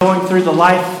going through the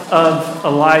life of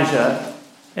Elijah,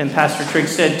 and Pastor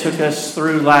Trigstead took us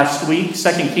through last week, 2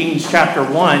 Kings chapter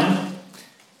 1,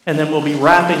 and then we'll be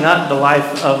wrapping up the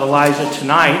life of Elijah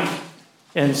tonight.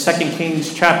 In 2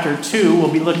 Kings chapter 2,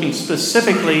 we'll be looking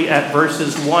specifically at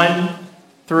verses 1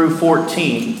 through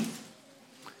 14.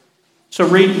 So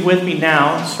read with me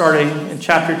now, starting in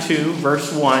chapter 2,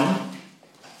 verse 1.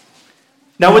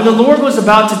 Now when the Lord was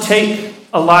about to take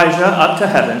Elijah up to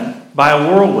heaven by a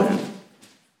whirlwind,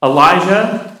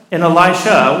 Elijah and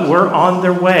Elisha were on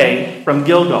their way from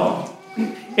Gilgal.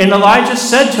 And Elijah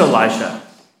said to Elisha,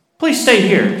 "Please stay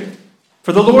here,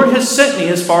 for the Lord has sent me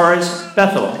as far as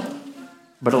Bethel."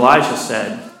 But Elijah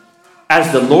said,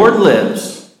 "As the Lord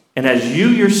lives, and as you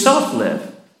yourself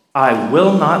live, I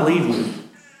will not leave you."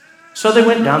 So they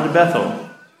went down to Bethel.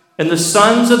 And the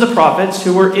sons of the prophets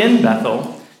who were in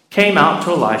Bethel came out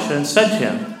to Elisha and said to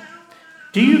him,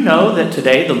 "Do you know that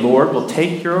today the Lord will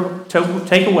take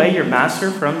away your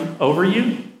master from over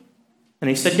you?" And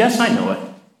he said, "Yes, I know it.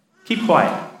 Keep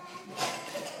quiet."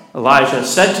 Elijah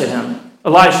said to him,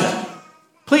 "Elisha,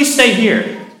 please stay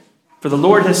here, for the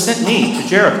Lord has sent me to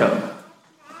Jericho."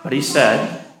 But he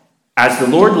said, "As the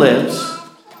Lord lives,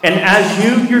 and as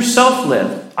you yourself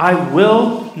live, I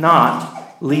will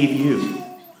not leave you."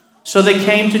 So they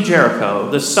came to Jericho.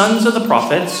 The sons of the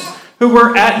prophets who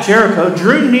were at Jericho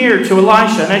drew near to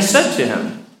Elisha, and I said to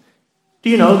him,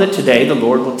 "Do you know that today the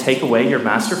Lord will take away your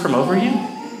master from over you?"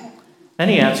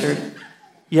 And he answered,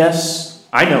 "Yes,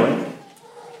 I know it.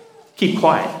 Keep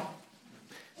quiet."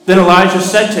 Then Elijah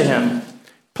said to him,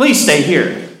 "Please stay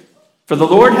here, for the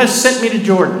Lord has sent me to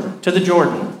the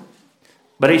Jordan."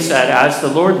 But he said, "As the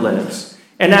Lord lives,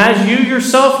 and as you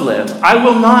yourself live, I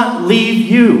will not leave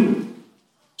you."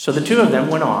 So the two of them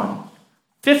went on.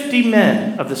 50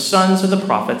 men of the sons of the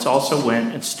prophets also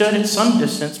went and stood at some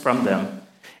distance from them.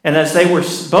 And as they were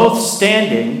both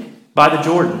standing by the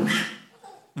Jordan,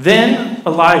 then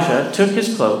Elijah took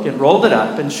his cloak and rolled it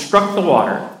up and struck the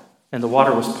water, and the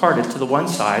water was parted to the one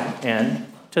side and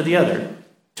to the other,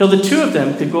 till the two of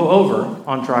them could go over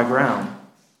on dry ground.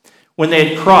 When they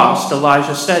had crossed,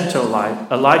 Elijah said to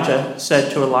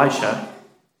Elisha,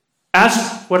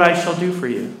 "Ask what I shall do for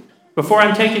you before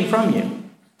I'm taken from you."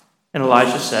 And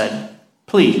Elijah said,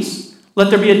 "Please, let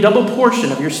there be a double portion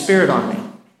of your spirit on me."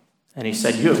 And he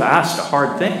said, "You have asked a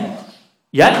hard thing.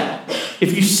 Yet,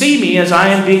 if you see me as I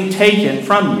am being taken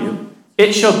from you,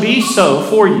 it shall be so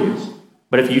for you.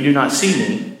 But if you do not see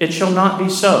me, it shall not be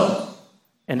so."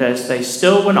 And as they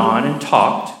still went on and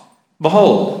talked,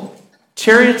 behold,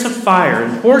 chariots of fire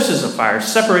and horses of fire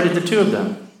separated the two of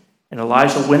them. And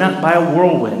Elijah went up by a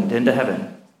whirlwind into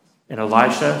heaven. And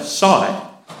Elisha saw it,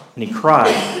 and he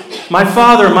cried, my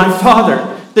father,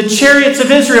 the chariots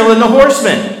of Israel and the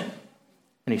horsemen."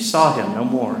 And he saw him no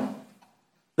more.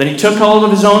 Then he took hold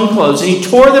of his own clothes, and he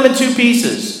tore them in two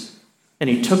pieces. And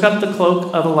he took up the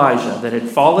cloak of Elijah that had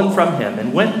fallen from him,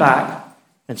 and went back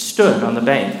and stood on the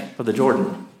bank of the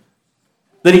Jordan.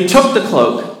 Then he took the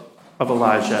cloak of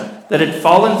Elijah that had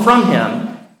fallen from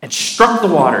him, and struck the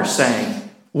water, saying,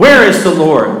 "Where is the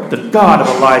Lord, the God of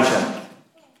Elijah?"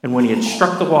 And when he had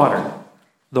struck the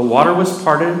water was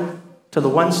parted to the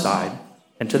one side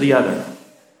and to the other,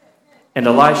 and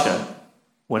Elisha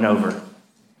went over.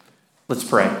 Let's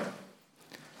pray.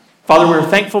 Father, we're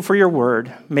thankful for your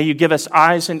word. May you give us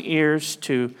eyes and ears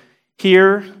to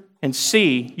hear and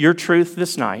see your truth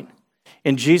this night.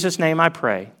 In Jesus' name I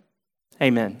pray.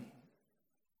 Amen.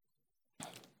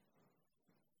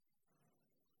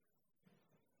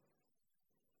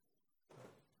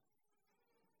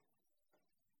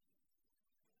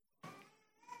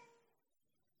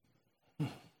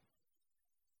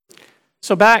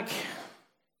 So back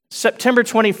September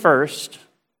 21st,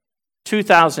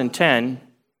 2010,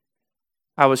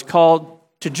 I was called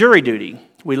to jury duty.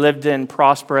 We lived in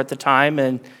Prosper at the time,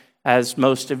 and as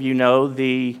most of you know,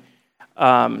 the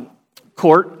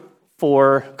court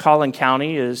for Collin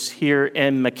County is here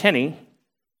in McKinney.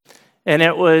 And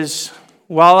it was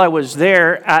while I was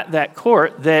there at that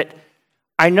court that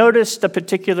I noticed a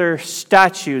particular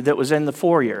statue that was in the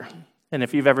foyer. And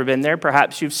if you've ever been there,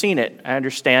 perhaps you've seen it. I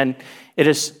understand it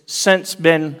has since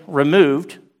been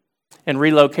removed and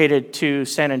relocated to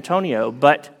San Antonio.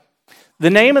 But the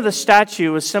name of the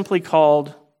statue was simply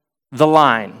called The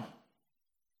Line.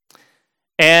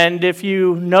 And if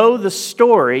you know the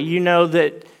story, you know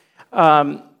that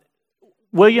Colonel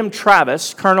William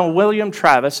Travis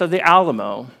of the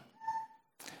Alamo,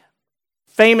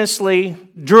 famously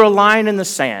drew a line in the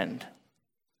sand.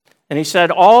 And he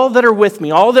said, all that are with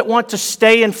me, all that want to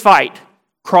stay and fight,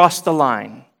 cross the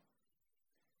line.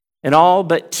 And all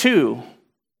but two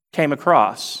came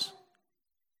across.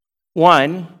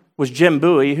 One was Jim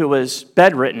Bowie, who was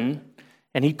bedridden,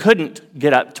 and he couldn't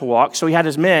get up to walk, so he had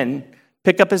his men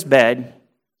pick up his bed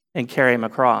and carry him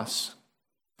across.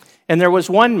 And there was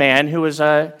one man who was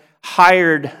a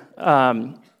hired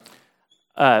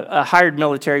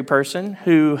military person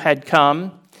who had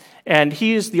come, and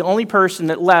he is the only person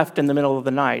that left in the middle of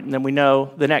the night. And then we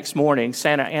know the next morning,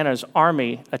 Santa Anna's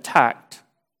army attacked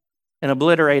and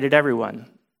obliterated everyone.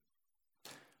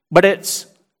 But it's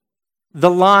the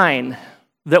line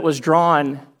that was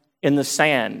drawn in the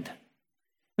sand.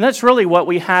 And that's really what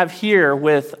we have here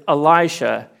with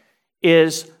Elisha,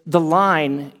 is the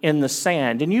line in the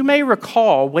sand. And you may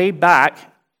recall way back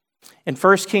in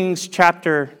 1 Kings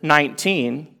chapter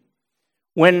 19,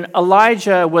 when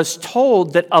Elijah was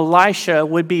told that Elisha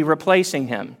would be replacing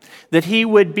him, that he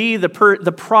would be the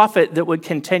prophet that would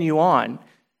continue on.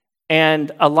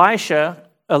 And Elijah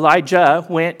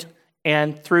went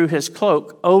and threw his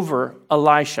cloak over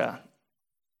Elisha.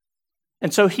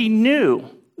 And so he knew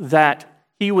that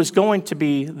he was going to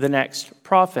be the next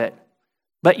prophet.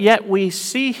 But yet we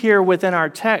see here within our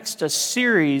text a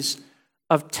series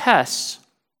of tests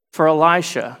for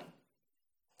Elisha.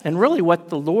 And really what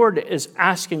the Lord is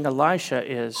asking Elisha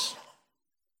is,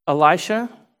 Elisha,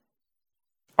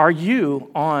 are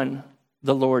you on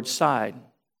the Lord's side?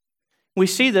 We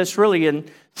see this really in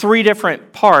three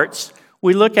different parts.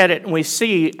 We look at it and we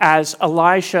see as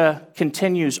Elisha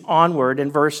continues onward in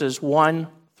verses 1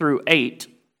 through 8.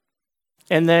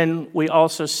 And then we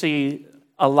also see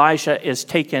Elijah is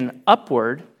taken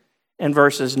upward in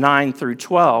verses 9 through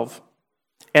 12.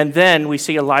 And then we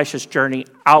see Elisha's journey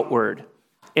outward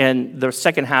in the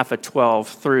second half of 12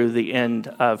 through the end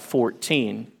of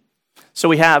 14. So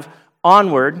we have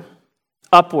onward,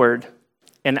 upward,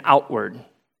 and outward.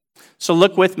 So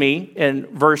look with me in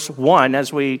verse 1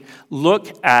 as we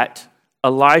look at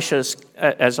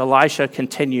as Elisha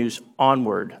continues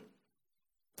onward.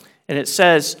 And it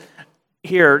says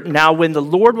here, now when the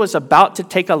Lord was about to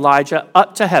take Elijah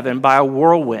up to heaven by a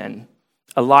whirlwind,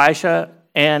 Elijah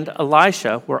and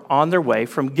Elisha were on their way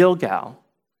from Gilgal.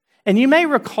 And you may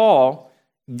recall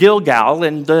Gilgal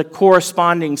and the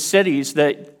corresponding cities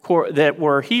that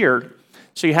were here.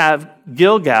 So you have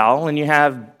Gilgal and you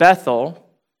have Bethel,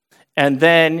 and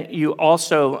then you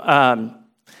also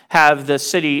have the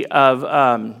city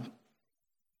of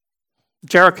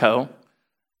Jericho.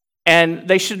 And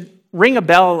they should ring a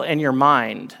bell in your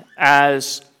mind,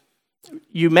 as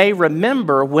you may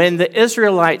remember when the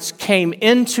Israelites came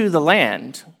into the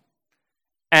land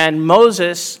and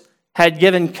Moses had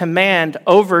given command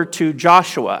over to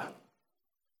Joshua.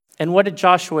 And what did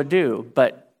Joshua do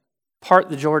but part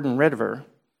the Jordan River,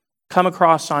 come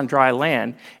across on dry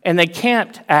land, and they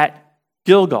camped at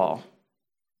Gilgal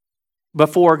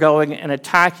before going and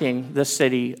attacking the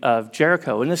city of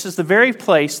Jericho. And this is the very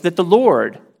place that the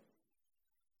Lord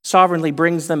sovereignly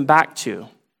brings them back to.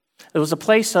 It was a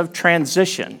place of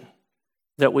transition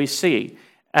that we see.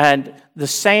 And the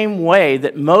same way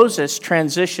that Moses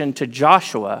transitioned to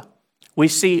Joshua, we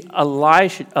see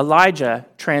Elijah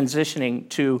transitioning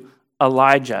to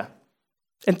Elijah.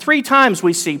 And 3 times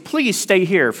we see, please stay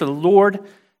here, for the Lord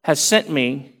has sent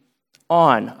me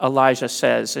on, Elijah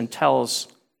says, and tells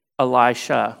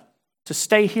Elisha to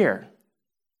stay here.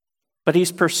 But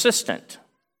he's persistent.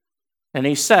 And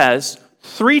he says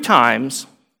 3 times,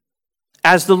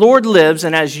 as the Lord lives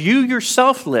and as you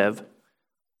yourself live,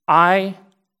 I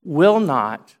will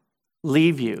not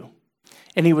leave you.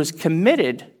 And he was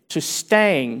committed to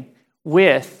staying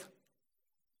with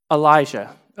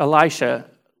Elijah. Elisha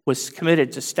was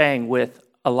committed to staying with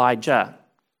Elijah.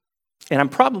 And I'm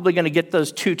probably going to get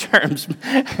those 2 terms,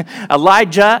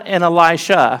 Elijah and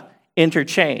Elisha,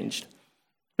 interchanged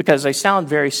because they sound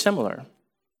very similar.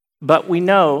 But we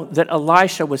know that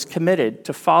Elisha was committed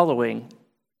to following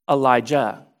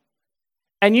Elijah.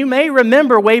 And you may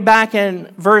remember way back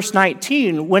in verse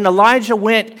 19, when Elijah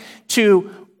went to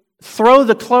throw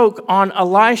the cloak on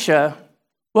Elisha,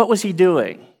 what was he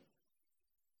doing?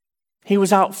 He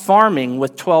was out farming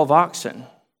with 12 oxen.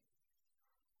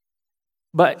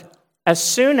 But as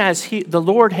soon as the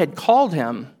Lord had called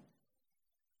him,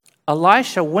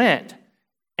 Elisha went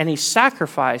and he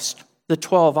sacrificed the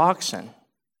 12 oxen.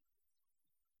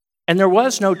 And there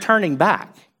was no turning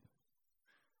back.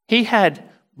 He had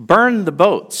burned the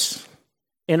boats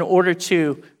in order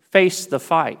to face the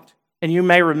fight. And you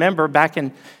may remember back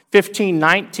in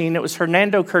 1519, it was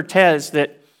Hernando Cortez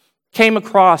that came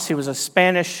across. He was a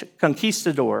Spanish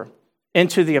conquistador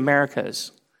into the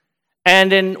Americas.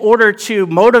 And in order to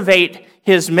motivate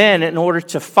his men in order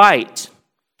to fight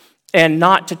and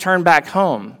not to turn back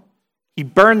home, he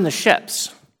burned the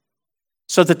ships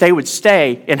so that they would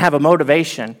stay and have a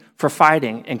motivation for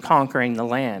fighting and conquering the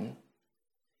land.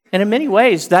 And in many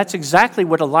ways, that's exactly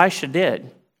what Elisha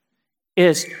did,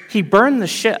 is he burned the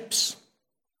ships,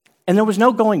 and there was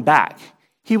no going back.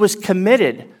 He was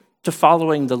committed to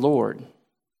following the Lord.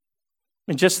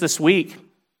 And just this week,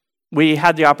 we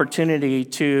had the opportunity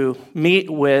to meet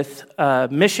with a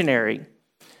missionary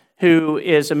who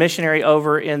is a missionary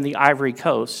over in the Ivory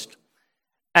Coast.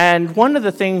 And one of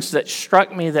the things that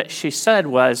struck me that she said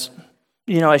was,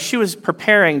 as she was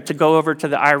preparing to go over to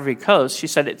the Ivory Coast, she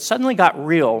said, it suddenly got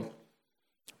real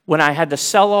when I had to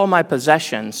sell all my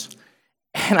possessions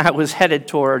and I was headed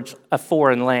towards a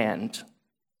foreign land.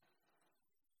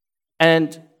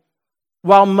 And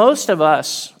while most of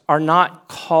us are not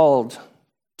called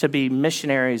to be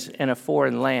missionaries in a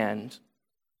foreign land,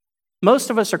 most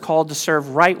of us are called to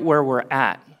serve right where we're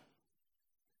at.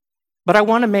 But I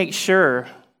want to make sure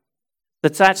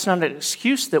that that's not an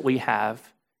excuse that we have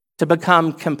to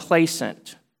become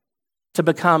complacent, to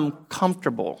become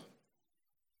comfortable,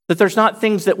 that there's not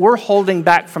things that we're holding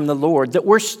back from the Lord, that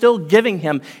we're still giving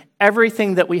him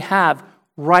everything that we have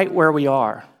right where we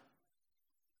are,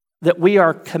 that we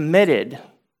are committed.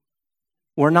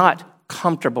 We're not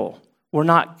comfortable. We're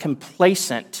not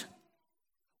complacent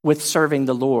with serving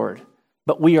the Lord,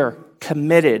 but we are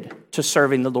committed to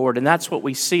serving the Lord. And that's what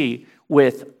we see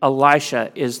with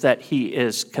Elisha, is that he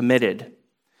is committed.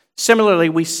 Similarly,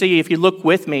 we see, if you look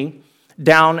with me,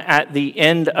 down at the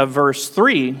end of verse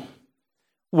 3,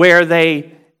 where the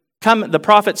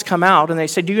prophets come out and they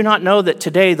say, do you not know that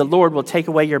today the Lord will take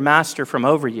away your master from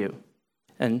over you?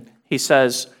 And he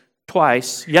says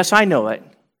twice, yes, I know it.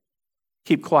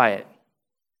 Keep quiet.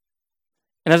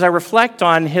 And as I reflect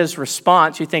on his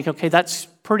response, you think, okay, that's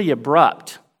pretty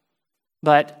abrupt.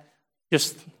 But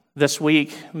just this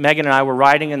week, Megan and I were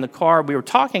riding in the car. We were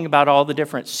talking about all the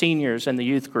different seniors in the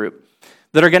youth group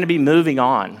that are going to be moving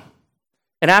on.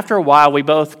 And after a while, we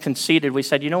both conceded. We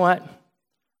said, you know what?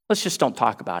 Let's just don't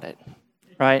talk about it,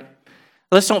 right?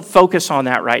 Let's don't focus on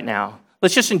that right now.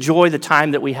 Let's just enjoy the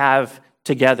time that we have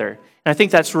together. And I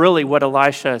think that's really what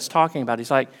Elisha is talking about.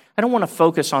 He's like, I don't want to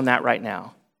focus on that right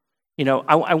now.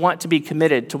 I want to be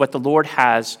committed to what the Lord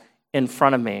has in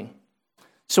front of me.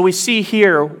 So we see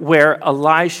here where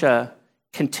Elisha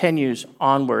continues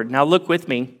onward. Now look with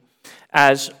me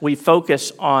as we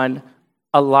focus on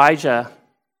Elijah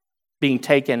being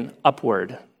taken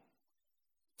upward.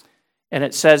 And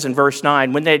it says in verse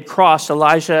 9, when they had crossed,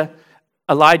 Elijah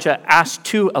asked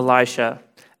to Elisha,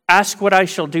 ask what I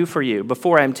shall do for you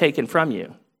before I am taken from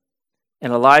you.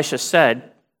 And Elisha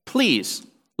said, please,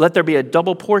 let there be a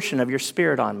double portion of your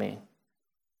spirit on me.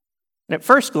 And at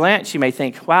first glance, you may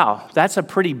think, wow, that's a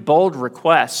pretty bold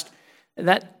request. And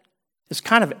that is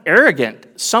kind of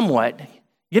arrogant somewhat.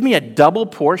 Give me a double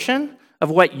portion of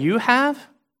what you have?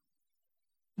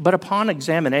 But upon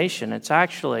examination, it's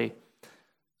actually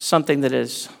something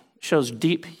that shows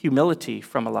deep humility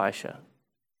from Elisha.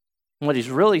 And what he's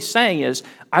really saying is,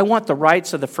 I want the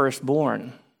rights of the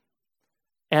firstborn.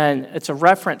 And it's a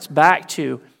reference back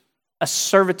to a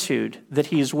servitude that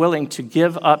he is willing to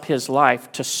give up his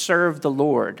life to serve the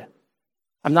Lord.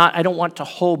 I don't want to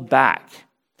hold back.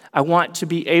 I want to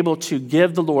be able to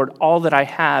give the Lord all that I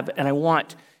have, and I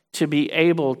want to be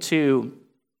able to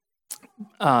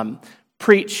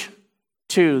preach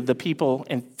to the people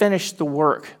and finish the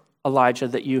work, Elijah,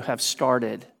 that you have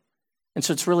started. And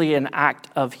so it's really an act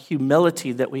of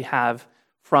humility that we have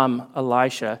from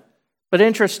Elisha. But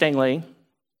interestingly,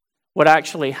 what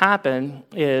actually happened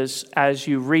is, as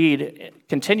you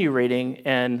continue reading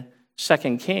in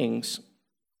 2 Kings,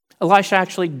 Elisha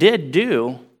actually did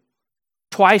do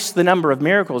twice the number of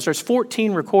miracles. There's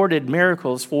 14 recorded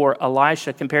miracles for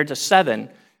Elisha compared to 7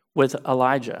 with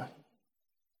Elijah.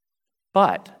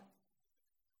 But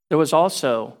there was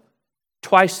also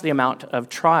twice the amount of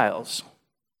trials.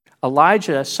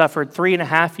 Elijah suffered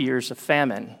 3.5 years of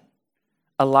famine.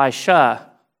 Elisha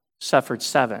suffered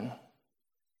 7.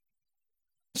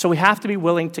 So we have to be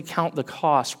willing to count the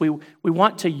cost. We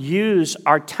want to use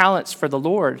our talents for the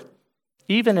Lord,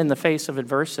 even in the face of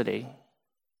adversity.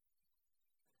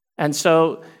 And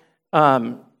so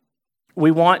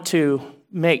we want to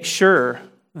make sure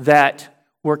that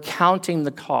we're counting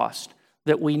the cost,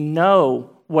 that we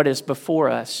know what is before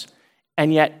us,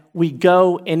 and yet we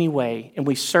go anyway and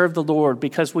we serve the Lord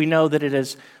because we know that it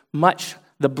is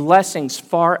the blessings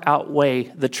far outweigh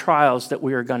the trials that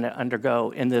we are going to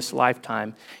undergo in this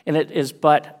lifetime. And it is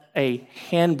but a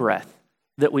handbreadth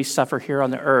that we suffer here on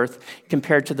the earth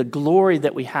compared to the glory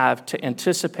that we have to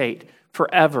anticipate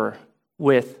forever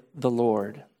with the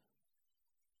Lord.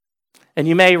 And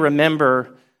you may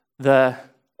remember the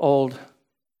old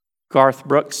Garth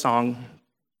Brooks song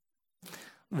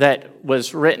that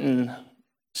was written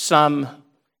some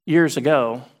years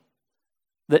ago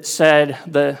that said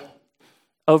the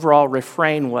overall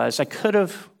refrain was, I could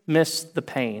have missed the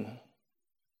pain,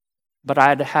 but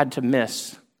I'd had to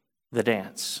miss the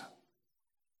dance.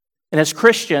 And as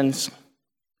Christians,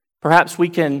 perhaps we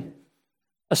can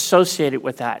associate it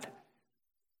with that.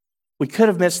 We could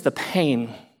have missed the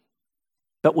pain,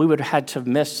 but we would have had to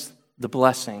miss the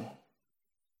blessing.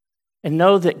 And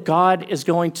know that God is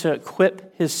going to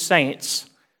equip his saints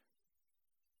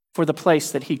for the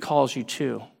place that he calls you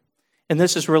to. And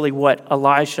this is really what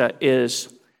Elisha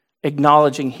is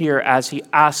acknowledging here as he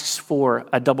asks for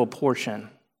a double portion.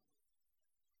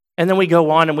 And then we go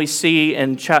on and we see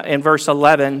in verse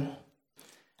 11,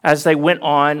 as they went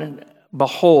on,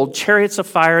 behold, chariots of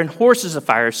fire and horses of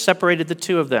fire separated the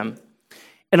two of them.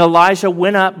 And Elijah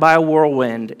went up by a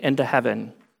whirlwind into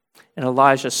heaven. And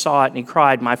Elijah saw it and he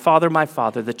cried, my father,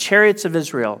 the chariots of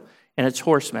Israel and its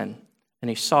horsemen. And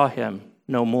he saw him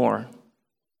no more.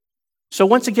 So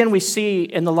once again, we see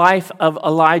in the life of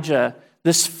Elijah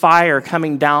this fire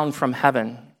coming down from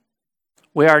heaven.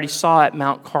 We already saw at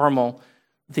Mount Carmel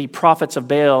the prophets of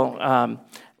Baal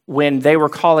when they were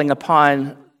calling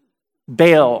upon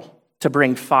Baal to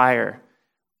bring fire.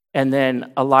 And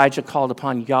then Elijah called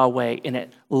upon Yahweh, and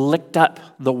it licked up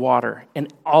the water and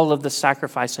all of the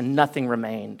sacrifice, and nothing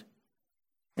remained.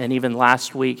 And even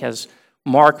last week, as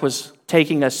Mark was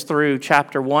taking us through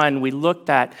chapter 1, we looked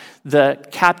at the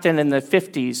captain in the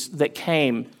 50s that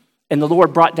came, and the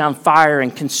Lord brought down fire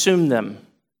and consumed them,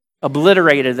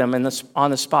 obliterated them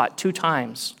on the spot 2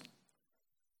 times.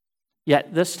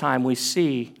 Yet this time we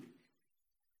see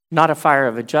not a fire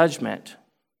of a judgment,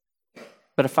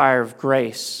 but a fire of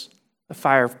grace, a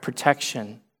fire of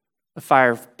protection, a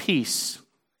fire of peace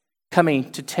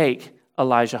coming to take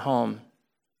Elijah home.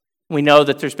 We know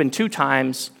that there's been 2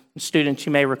 times, students,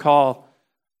 you may recall,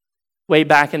 way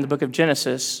back in the book of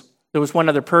Genesis, there was one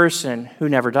other person who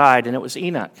never died, and it was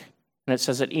Enoch. And it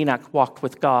says that Enoch walked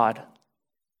with God.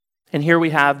 And here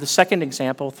we have the second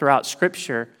example throughout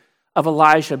Scripture of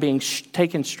Elijah being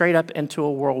taken straight up into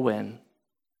a whirlwind.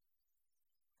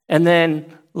 And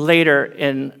then later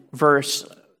in verse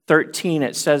 13,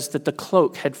 it says that the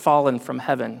cloak had fallen from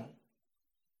heaven.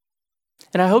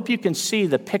 And I hope you can see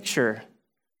the picture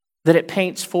that it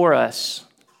paints for us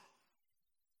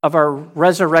of our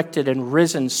resurrected and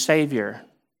risen Savior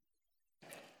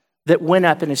that went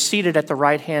up and is seated at the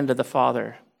right hand of the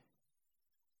Father.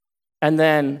 And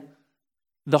then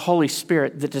the Holy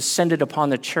Spirit that descended upon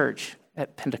the church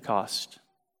at Pentecost.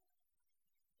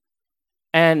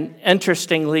 And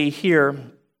interestingly here,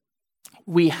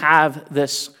 we have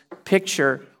this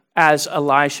picture as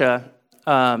Elisha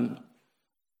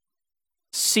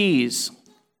sees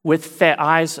with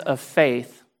eyes of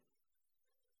faith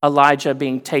Elijah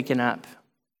being taken up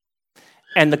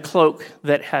and the cloak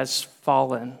that has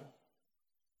fallen.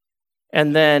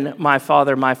 And then my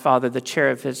father, the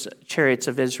chariots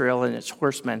of Israel and its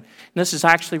horsemen. And this is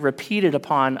actually repeated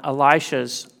upon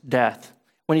Elisha's death.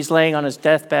 When he's laying on his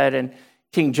deathbed and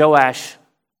King Joash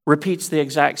repeats the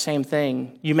exact same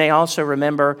thing. You may also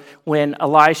remember when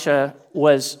Elisha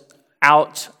was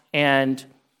out and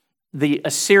the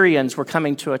Assyrians were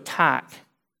coming to attack.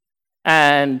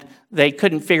 And they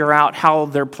couldn't figure out how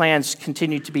their plans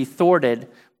continued to be thwarted.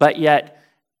 But yet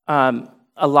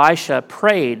Elisha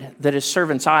prayed that his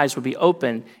servant's eyes would be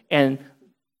open, and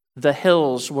the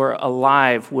hills were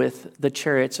alive with the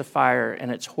chariots of fire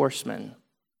and its horsemen.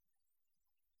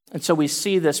 And so we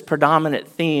see this predominant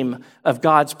theme of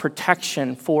God's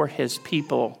protection for his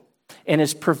people and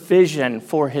his provision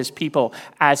for his people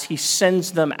as he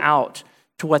sends them out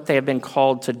to what they have been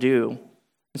called to do.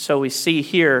 And so we see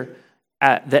here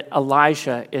that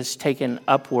Elijah is taken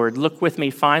upward. Look with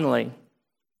me finally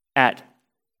at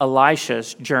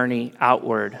Elisha's journey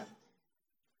outward.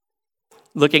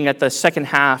 Looking at the second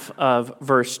half of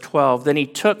verse 12, then he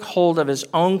took hold of his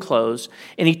own clothes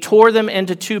and he tore them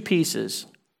into 2 pieces.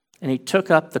 And he took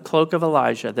up the cloak of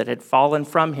Elijah that had fallen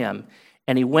from him,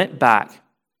 and he went back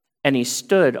and he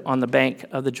stood on the bank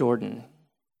of the Jordan.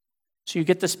 So you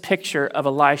get this picture of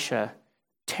Elisha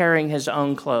tearing his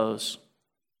own clothes,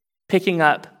 picking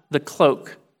up the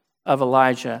cloak of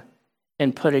Elijah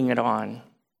and putting it on.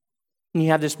 And you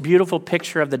have this beautiful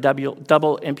picture of the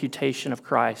double imputation of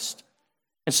Christ.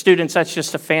 And students, that's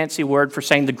just a fancy word for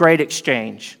saying the great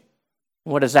exchange.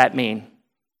 What does that mean?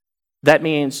 That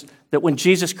means that when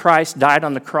Jesus Christ died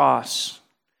on the cross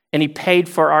and he paid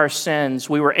for our sins,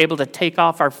 we were able to take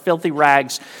off our filthy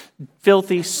rags,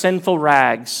 filthy, sinful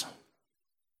rags,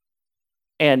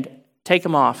 and take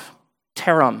them off,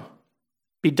 tear them,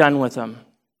 be done with them.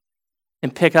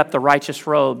 and pick up the righteous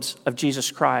robes of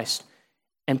Jesus Christ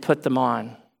and put them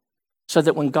on, so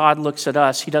that when God looks at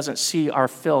us, he doesn't see our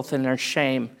filth and our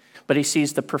shame, but he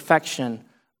sees the perfection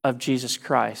of Jesus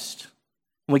Christ.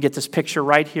 And we get this picture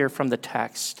right here from the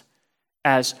text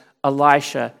as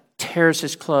Elisha tears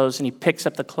his clothes and he picks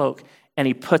up the cloak and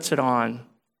he puts it on.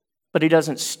 But he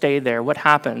doesn't stay there. What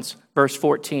happens? Verse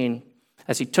 14,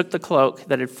 as he took the cloak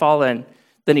that had fallen,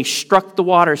 then he struck the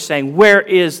water, saying, "Where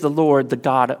is the Lord, the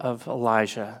God of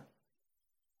Elijah?"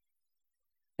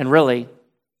 And really,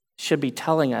 should be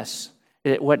telling us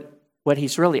that what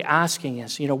he's really asking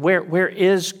is,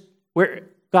 where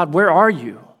God, where are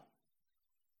you?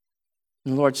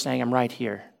 And the Lord's saying, I'm right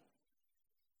here.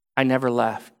 I never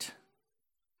left.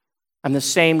 I'm the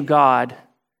same God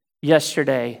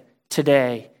yesterday,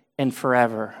 today, and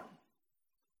forever.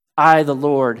 I, the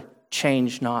Lord,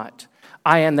 change not.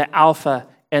 I am the Alpha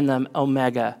and the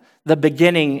Omega, the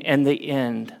beginning and the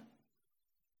end.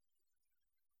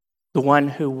 The one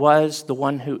who was, the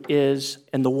one who is,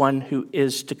 and the one who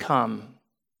is to come.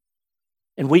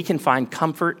 And we can find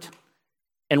comfort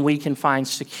and we can find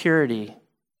security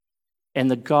in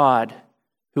the God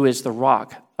who is the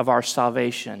rock of our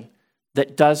salvation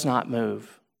that does not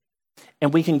move.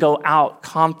 And we can go out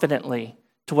confidently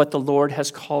to what the Lord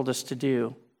has called us to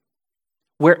do.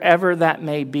 Wherever that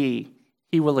may be,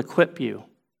 he will equip you,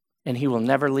 and he will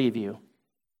never leave you,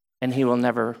 and he will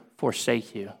never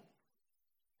forsake you.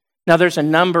 Now, there's a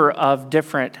number of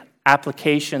different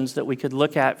applications that we could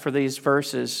look at for these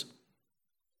verses.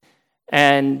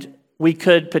 And we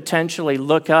could potentially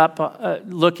look at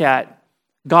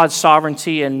God's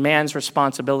sovereignty and man's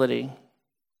responsibility.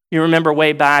 You remember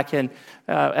way back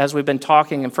as we've been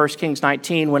talking in 1 Kings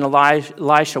 19, when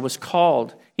Elisha was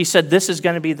called, he said, this is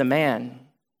going to be the man.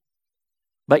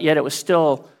 But yet it was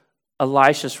still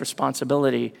Elisha's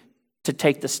responsibility to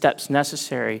take the steps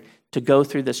necessary to go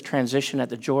through this transition at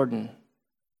the Jordan,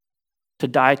 to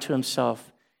die to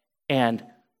himself and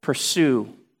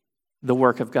pursue the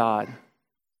work of God.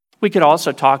 We could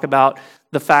also talk about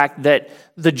the fact that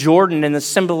the Jordan and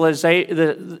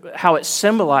how it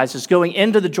symbolizes going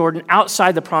into the Jordan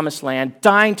outside the promised land,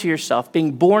 dying to yourself,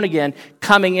 being born again,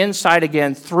 coming inside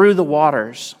again through the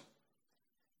waters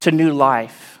to new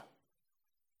life.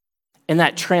 And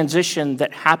that transition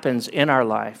that happens in our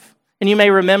life. And you may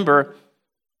remember,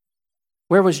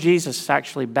 where was Jesus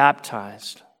actually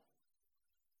baptized? It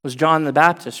was John the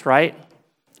Baptist, right?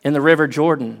 In the River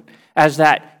Jordan, as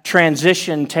that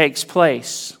transition takes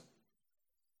place.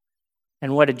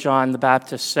 And what did John the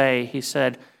Baptist say? He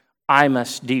said, I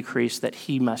must decrease that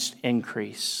he must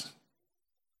increase.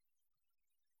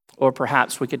 Or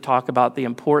perhaps we could talk about the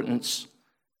importance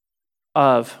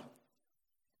of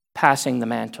passing the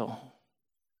mantle,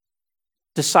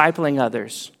 discipling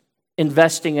others,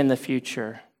 investing in the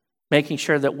future, making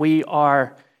sure that we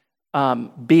are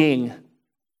being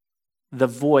the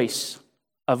voice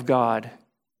of God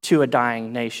to a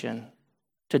dying nation,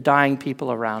 to dying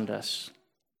people around us.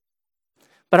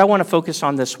 But I want to focus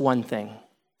on this one thing,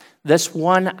 this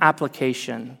one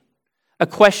application, a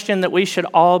question that we should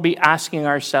all be asking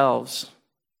ourselves,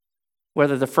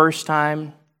 whether the first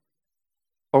time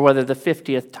or whether the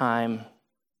 50th time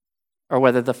or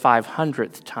whether the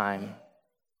 500th time.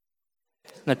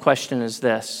 And the question is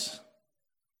this: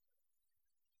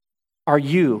 are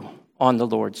you on the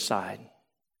Lord's side?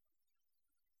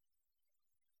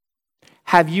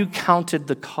 Have you counted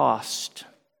the cost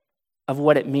of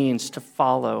what it means to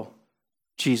follow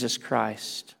Jesus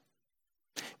Christ?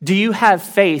 Do you have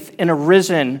faith in a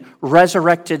risen,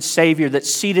 resurrected Savior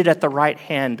that's seated at the right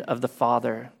hand of the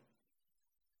Father?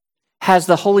 Has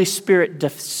the Holy Spirit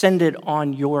descended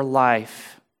on your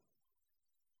life?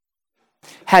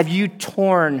 Have you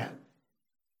torn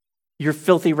your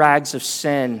filthy rags of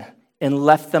sin and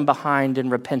left them behind in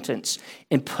repentance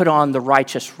and put on the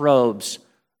righteous robes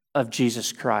of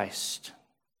Jesus Christ?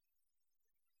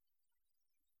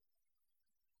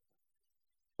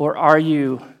 Or are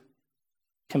you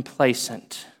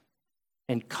complacent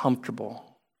and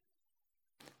comfortable?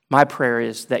 My prayer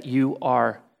is that you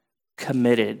are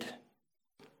committed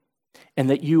and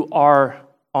that you are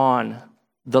on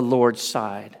the Lord's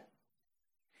side.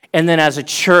 And then as a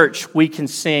church, we can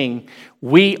sing,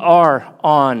 we are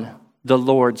on the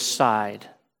Lord's side.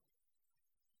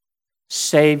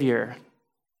 Savior,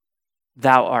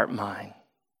 thou art mine.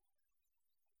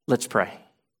 Let's pray.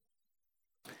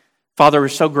 Father, we're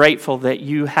so grateful that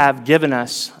you have given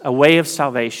us a way of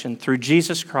salvation through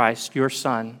Jesus Christ, your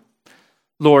Son.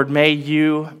 Lord, may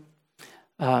you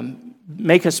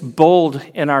make us bold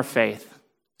in our faith,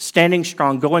 standing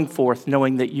strong, going forth,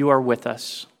 knowing that you are with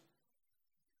us.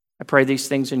 I pray these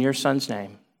things in your Son's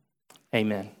name.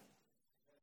 Amen.